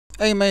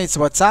Hey mates,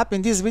 what's up?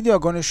 In this video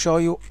I'm going to show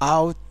you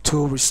how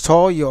to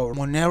restore your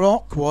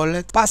Monero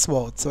wallet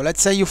password. So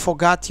let's say you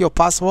forgot your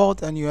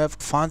password and you have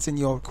funds in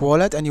your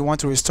wallet and you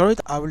want to restore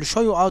it. I will show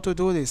you how to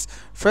do this.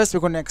 First we're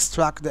going to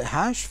extract the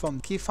hash from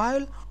the key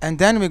file and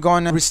then we're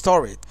going to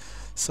restore it.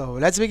 So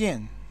let's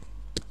begin.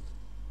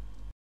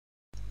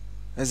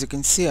 As you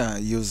can see, I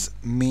use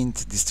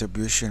Mint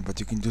distribution, but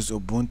you can use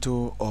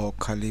Ubuntu or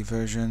Kali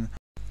version.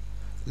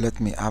 Let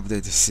me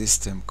update the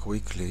system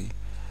quickly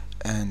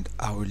and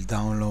I will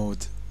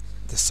download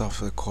the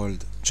software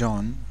called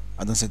John.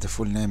 I don't say the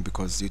full name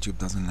because YouTube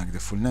doesn't like the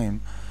full name.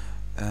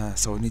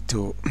 So we need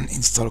to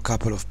install a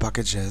couple of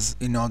packages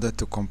in order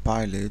to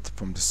compile it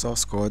from the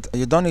source code.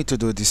 You don't need to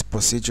do this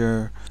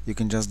procedure. You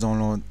can just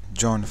download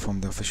John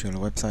from the official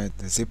website,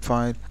 the zip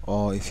file,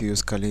 or if you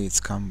use Kali, it's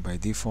come by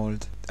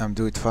default.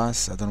 Do it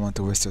fast. I don't want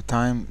to waste your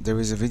time. There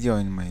is a video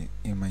in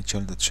my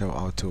channel that show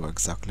how to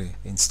exactly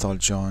install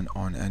John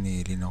on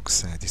any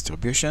Linux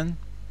distribution.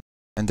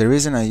 And the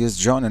reason I use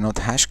John and not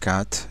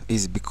Hashcat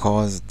is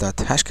because that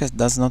Hashcat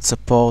does not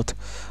support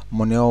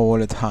Monero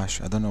wallet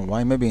hash. I don't know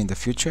why, maybe in the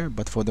future,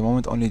 but for the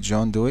moment only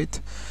John do it.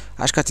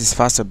 Hashcat is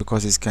faster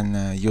because it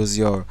can use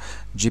your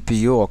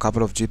GPU or a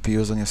couple of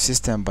GPUs on your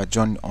system, but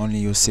John only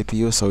use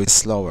CPU, so it's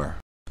slower.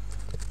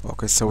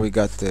 Okay, so we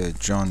got the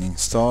John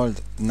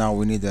installed. Now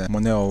we need a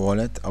Monero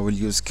wallet. I will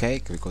use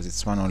Cake because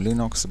it's run on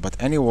Linux, but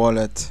any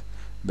wallet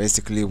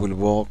basically will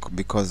work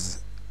because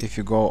if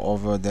you go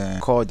over the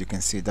code, you can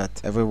see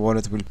that every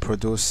wallet will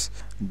produce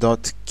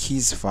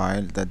 .keys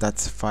file. That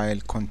file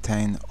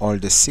contain all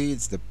the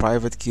seeds, the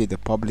private key, the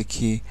public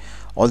key,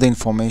 all the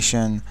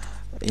information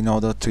in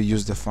order to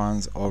use the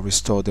funds or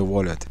restore the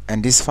wallet.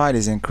 And this file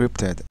is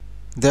encrypted.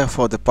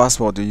 Therefore, the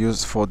password you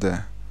use for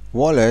the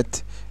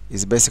wallet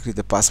is basically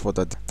the password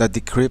that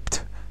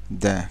decrypt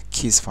the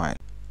keys file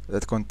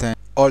that contain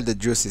all the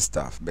juicy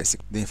stuff,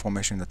 basically the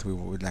information that we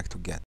would like to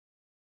get.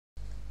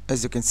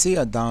 As you can see,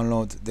 I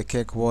download the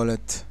Cake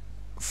wallet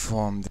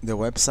from the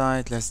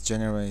website. Let's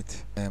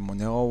generate a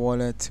Monero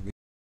wallet.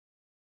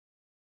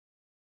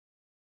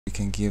 We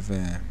can give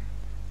a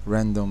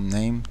random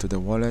name to the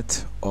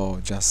wallet,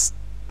 or just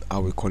I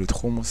will call it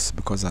hummus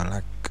because I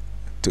like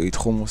to eat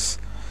hummus.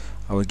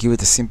 I will give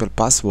it a simple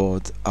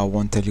password. I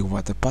won't tell you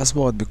what the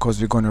password because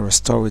we're going to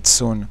restore it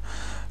soon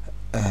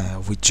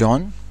with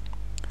John.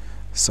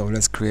 So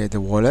let's create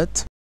a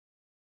wallet.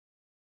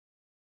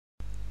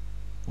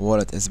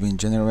 Wallet has been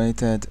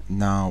generated.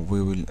 Now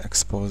we will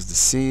expose the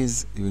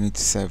seeds. You need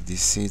to save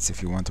these seeds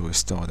if you want to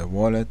restore the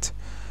wallet.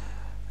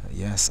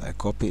 Yes, I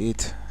copy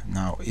it.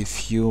 Now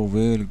if you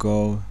will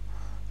go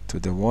to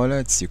the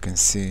wallets, you can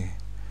see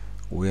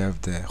we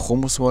have the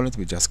hummus wallet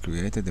we just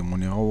created, the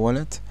Monero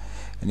wallet.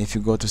 And if you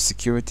go to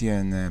security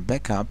and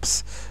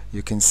backups,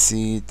 you can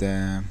see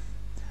the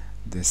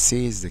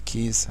seeds, the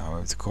keys, how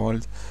it's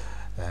called.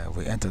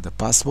 We enter the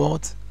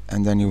password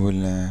and then you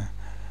will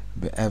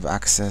have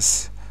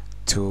access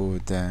to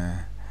the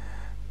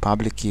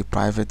public key,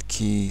 private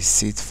key,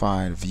 seed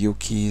file, view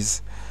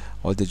keys,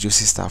 all the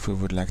juicy stuff we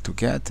would like to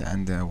get,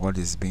 and the wallet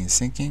is being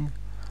syncing.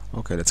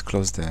 Okay, let's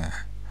close the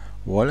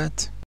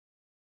wallet.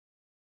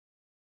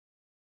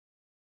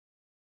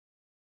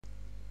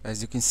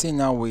 As you can see,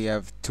 now we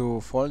have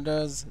two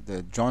folders,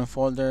 the John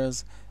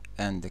folders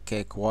and the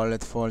Cake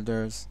wallet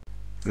folders.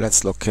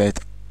 Let's locate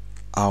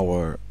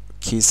our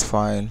keys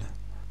file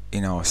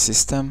in our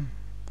system.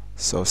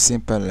 So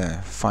simple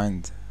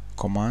find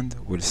command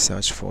will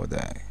search for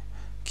the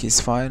keys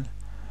file.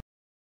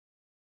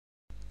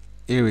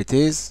 Here it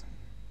is.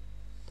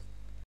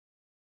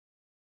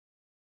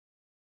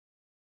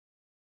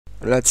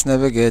 Let's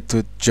navigate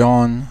to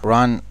John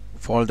run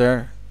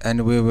folder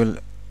and we will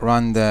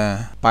run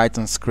the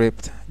Python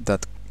script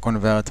that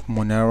convert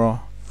Monero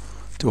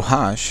to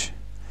hash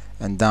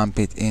and dump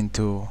it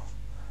into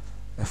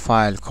a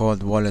file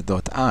called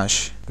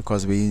wallet.hash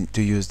because we need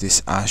to use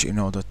this hash in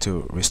order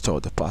to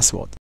restore the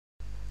password.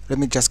 Let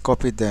me just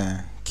copy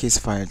the keys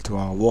file to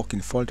our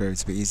working folder.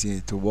 It's very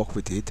easy to work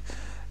with it,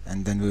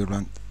 and then we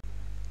run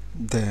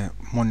the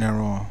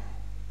Monero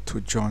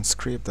to John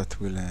script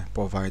that will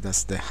provide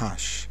us the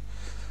hash.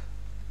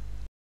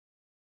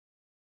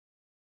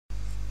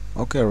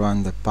 Okay,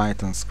 run the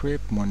Python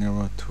script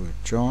Monero to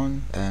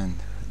John and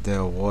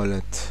the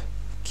wallet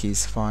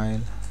keys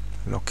file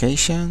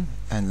location,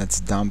 and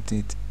let's dump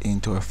it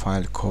into a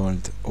file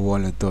called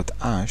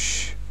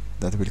wallet.hash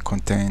that will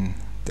contain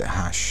the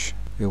hash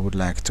we would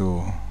like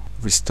to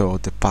restore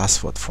the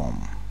password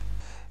from.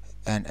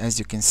 And as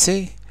you can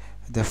see,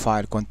 the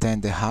file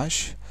contains the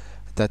hash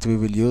that we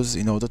will use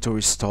in order to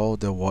restore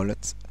the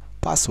wallet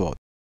password.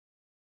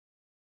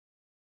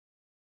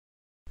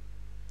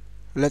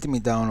 Let me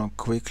download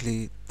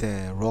quickly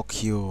the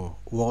RockU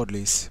word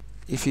list.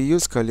 If you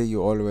use Kali,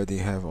 you already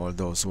have all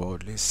those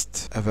word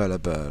lists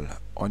available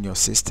on your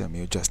system.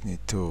 You just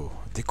need to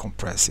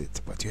decompress it,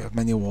 but you have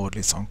many word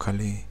lists on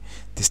Kali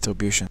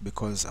distribution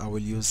because I will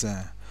use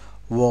a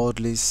word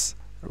list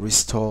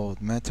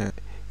restored method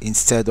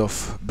instead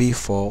of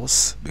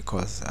bforce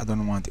because I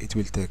don't want it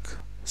will take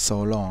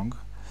so long,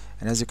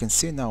 And as you can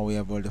see, now we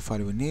have all the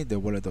file we need, the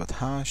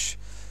wallet.hash,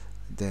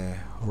 the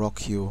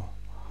RockU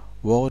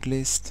word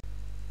list,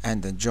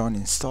 and the John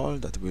install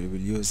that we will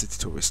use it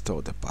to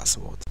restore the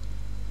password.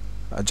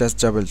 I just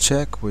double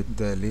check with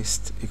the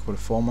list equal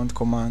format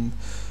command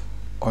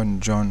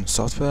on John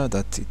software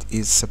that it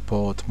is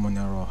support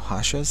Monero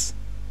hashes.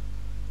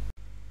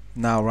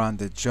 Now run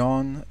the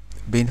John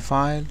bin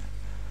file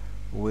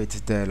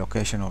with the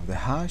location of the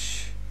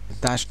hash,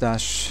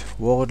 dash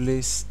word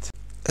list,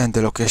 and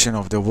the location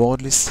of the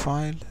word list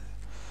file.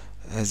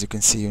 As you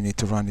can see, you need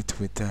to run it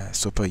with the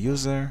super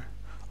user.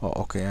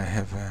 Oh, okay, I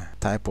have a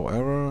typo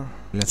error.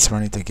 Let's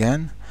run it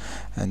again,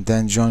 and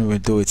then John will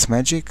do its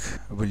magic.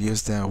 We'll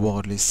use the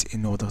word list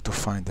in order to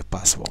find the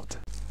password.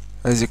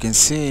 As you can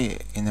see,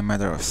 in a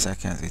matter of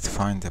seconds it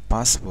found the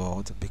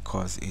password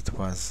because it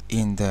was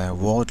in the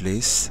word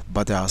list,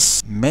 but there are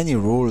many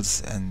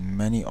rules and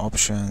many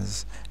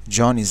options.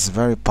 John is a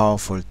very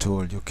powerful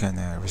tool. You can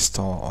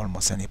restore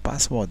almost any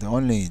password. The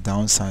only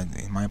downside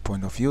in my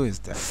point of view is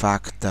the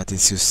fact that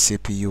it's used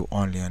CPU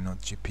only and not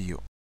GPU.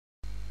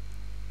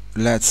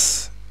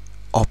 Let's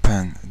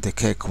open the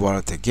Cake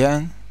wallet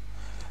again,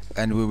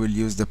 and we will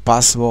use the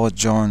password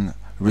John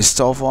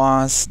restore for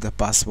us. The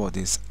password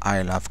is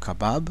I love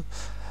kebab.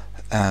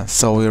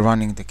 So we're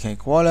running the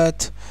Cake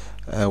wallet.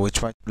 We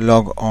try to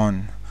log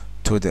on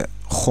to the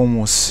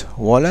Hummus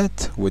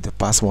wallet with the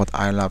password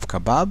I love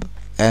kebab,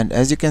 and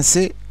as you can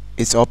see,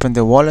 it's opened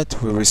the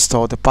wallet. We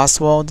restore the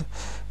password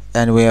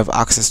and we have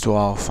access to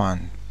our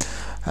fund.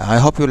 I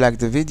hope you liked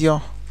the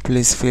video.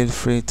 Please feel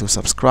free to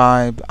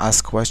subscribe,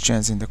 ask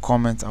questions in the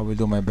comments. I will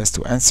do my best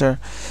to answer.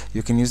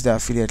 You can use the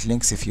affiliate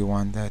links if you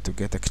want to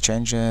get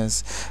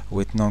exchanges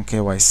with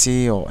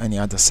non-KYC or any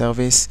other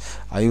service.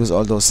 I use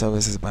all those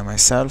services by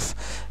myself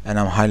and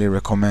I'm highly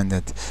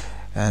recommended.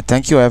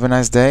 Thank you. Have a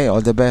nice day.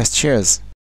 All the best. Cheers.